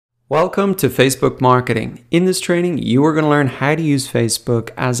Welcome to Facebook Marketing. In this training, you are going to learn how to use Facebook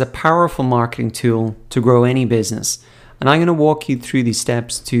as a powerful marketing tool to grow any business. And I'm going to walk you through these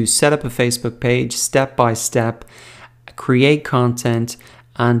steps to set up a Facebook page step by step, create content,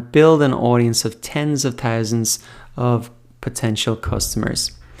 and build an audience of tens of thousands of potential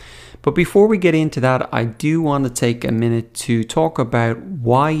customers. But before we get into that, I do want to take a minute to talk about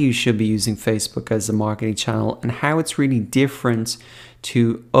why you should be using Facebook as a marketing channel and how it's really different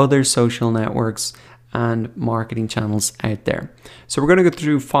to other social networks and marketing channels out there. So we're going to go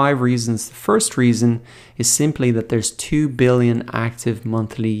through 5 reasons. The first reason is simply that there's 2 billion active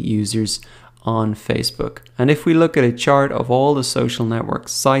monthly users on Facebook. And if we look at a chart of all the social network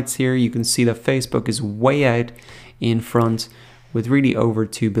sites here, you can see that Facebook is way out in front with really over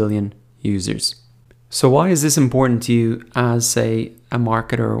 2 billion users. So why is this important to you as a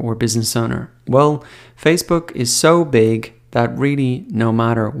marketer or business owner? Well, Facebook is so big that really no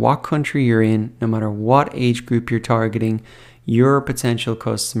matter what country you're in, no matter what age group you're targeting, your potential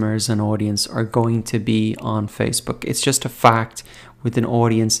customers and audience are going to be on Facebook. It's just a fact with an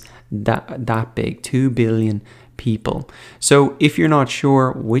audience that big, 2 billion people. So if you're not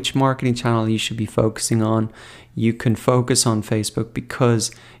sure which marketing channel you should be focusing on, you can focus on Facebook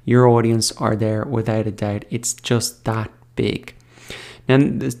because your audience are there without a doubt. It's just that big.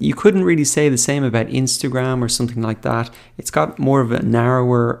 And you couldn't really say the same about Instagram or something like that. It's got more of a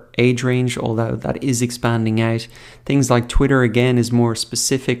narrower age range, although that is expanding out. Things like Twitter, again, is more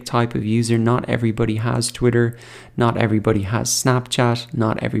specific type of user. Not everybody has Twitter. Not everybody has Snapchat.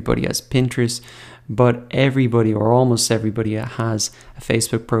 Not everybody has Pinterest. But everybody, or almost everybody, has a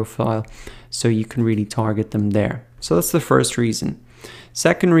Facebook profile. So you can really target them there. So that's the first reason.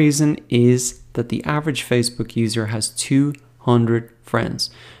 Second reason is that the average Facebook user has 200 friends.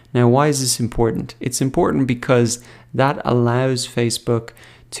 Now, why is this important? It's important because that allows Facebook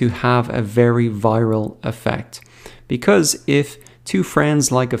to have a very viral effect. Because if 2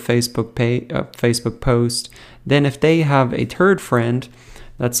 friends like a Facebook post, then if they have a third friend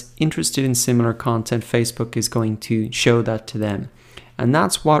that's interested in similar content, Facebook is going to show that to them. And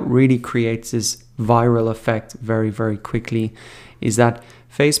that's what really creates this viral effect very, very quickly, is that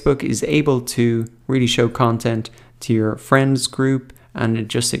Facebook is able to really show content to your friends group, and it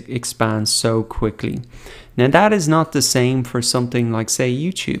just expands so quickly. Now, that is not the same for something like, say,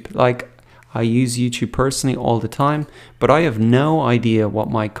 YouTube. Like, I use YouTube personally all the time, but I have no idea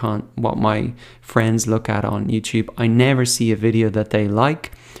what my friends look at on YouTube. I never see a video that they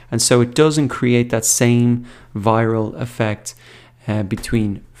like, and so it doesn't create that same viral effect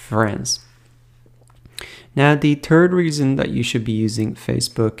between friends. Now, the third reason that you should be using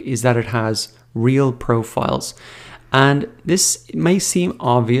Facebook is that it has real profiles. And this may seem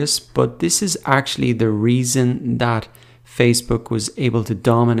obvious, but this is actually the reason that Facebook was able to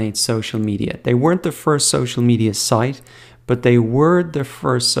dominate social media. They weren't the first social media site, but they were the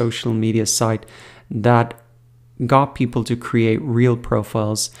first social media site that got people to create real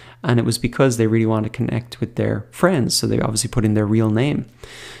profiles, and it was because they really want to connect with their friends, so they obviously put in their real name.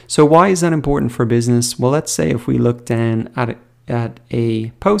 So why is that important for business? Well, let's say if we look down at a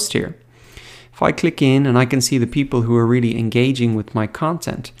post here. If I click in and I can see the people who are really engaging with my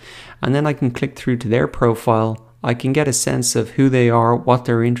content, and then I can click through to their profile, I can get a sense of who they are, what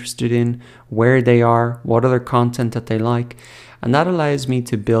they're interested in, where they are, what other content that they like, and that allows me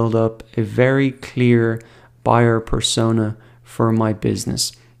to build up a very clear buyer persona for my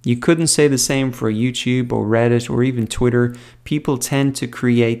business. You couldn't say the same for YouTube or Reddit or even Twitter. People tend to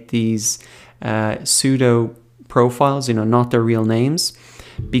create these pseudo profiles, not their real names,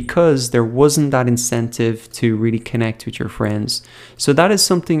 because there wasn't that incentive to really connect with your friends. So that is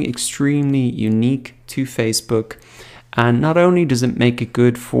something extremely unique to Facebook. And not only does it make it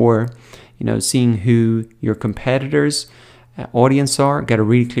good for, seeing who your competitors' audience are, get a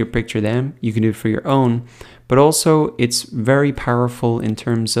really clear picture of them, you can do it for your own, but also it's very powerful in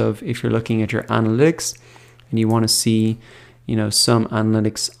terms of if you're looking at your analytics and you want to see, some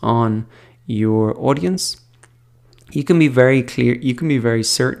analytics on your audience. You can be very clear, you can be very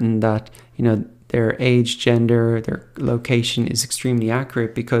certain that, their age, gender, their location is extremely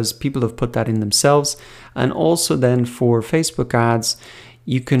accurate because people have put that in themselves. And also then for Facebook ads,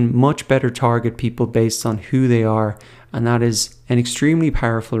 you can much better target people based on who they are. And that is an extremely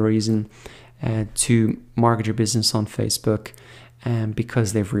powerful reason to market your business on Facebook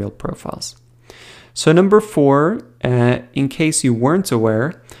because they have real profiles. So number 4, in case you weren't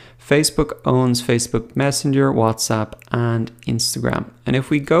aware, Facebook owns Facebook Messenger, WhatsApp, and Instagram. And if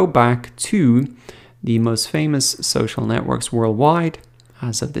we go back to the most famous social networks worldwide,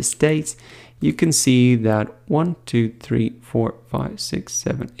 as of this date, you can see that 1, 2, 3, 4, 5, 6,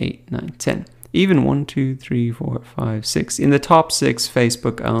 7, 8, 9, 10. Even 1, 2, 3, 4, 5, 6. In the top 6,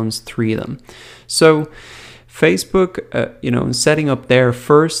 Facebook owns 3 of them. So Facebook, setting up there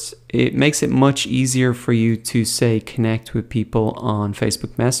first, it makes it much easier for you to, say, connect with people on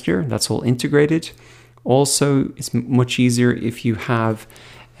Facebook Messenger. That's all integrated. Also, it's much easier if you have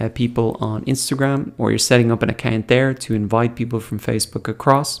people on Instagram, or you're setting up an account there to invite people from Facebook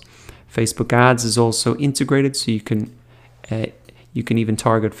across. Facebook Ads is also integrated, so you can even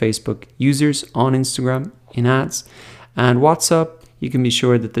target Facebook users on Instagram in ads. And WhatsApp, you can be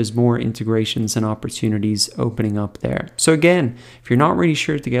sure that there's more integrations and opportunities opening up there. So again, if you're not really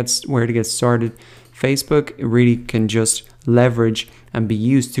sure where to get started, Facebook really can just leverage and be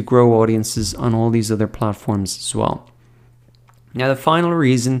used to grow audiences on all these other platforms as well. Now, the final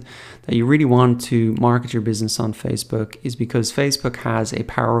reason that you really want to market your business on Facebook is because Facebook has a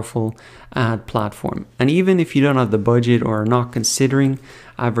powerful ad platform. And even if you don't have the budget or are not considering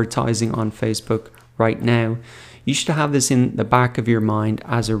advertising on Facebook right now, you should have this in the back of your mind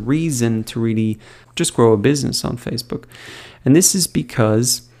as a reason to really just grow a business on Facebook. And this is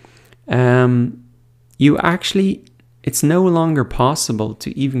because it's no longer possible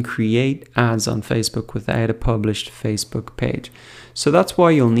to even create ads on Facebook without a published Facebook page. So that's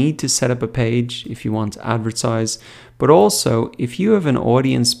why you'll need to set up a page if you want to advertise. But also, if you have an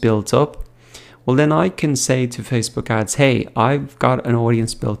audience built up, well, then I can say to Facebook ads, hey, I've got an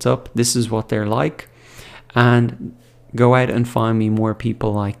audience built up. This is what they're like. And go out and find me more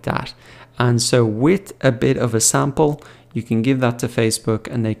people like that. And so with a bit of a sample, you can give that to Facebook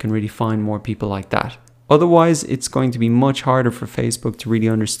and they can really find more people like that. Otherwise, it's going to be much harder for Facebook to really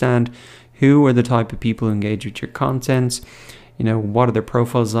understand who are the type of people who engage with your content, what are their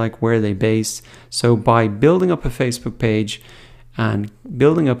profiles like, where are they based. So by building up a Facebook page and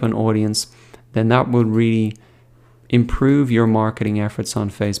building up an audience, then that will really improve your marketing efforts on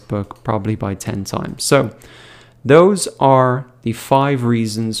Facebook probably by 10 times. So those are the 5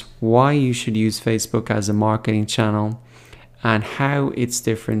 reasons why you should use Facebook as a marketing channel and how it's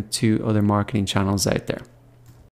different to other marketing channels out there.